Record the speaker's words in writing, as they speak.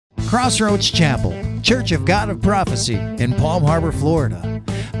Crossroads Chapel, Church of God of Prophecy in Palm Harbor, Florida.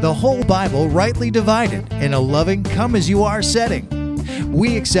 The whole Bible rightly divided in a loving come-as-you-are setting.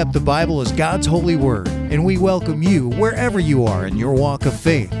 We accept the Bible as God's holy word, and we welcome you wherever you are in your walk of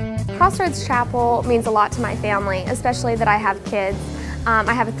faith. Crossroads Chapel means a lot to my family, especially that I have kids.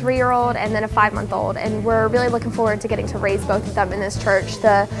 I have a 3-year-old and then a 5-month-old, and we're really looking forward to getting to raise both of them in this church.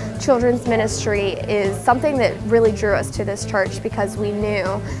 The children's ministry is something that really drew us to this church because we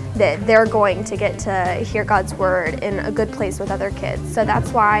knew that they're going to get to hear God's word in a good place with other kids. So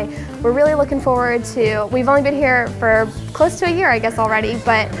that's why we're really looking forward to, we've only been here for close to a year, I guess, already,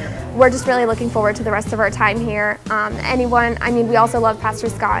 but we're just really looking forward to the rest of our time here. We also love Pastor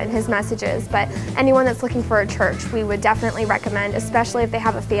Scott and his messages, but anyone that's looking for a church, we would definitely recommend, especially if they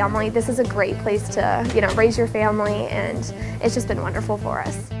have a family. This is a great place to, raise your family, and it's just been wonderful for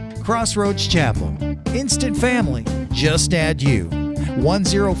us. Crossroads Chapel, instant family, just add you.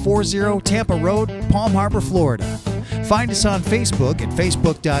 1040 Tampa Road, Palm Harbor, Florida. Find us on Facebook at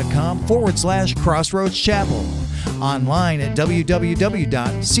facebook.com/Crossroads Chapel. Online at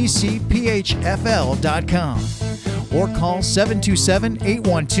www.ccphfl.com or call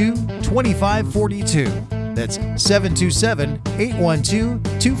 727-812-2542. That's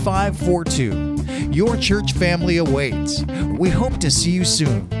 727-812-2542. Your church family awaits. We hope to see you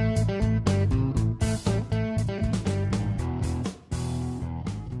soon.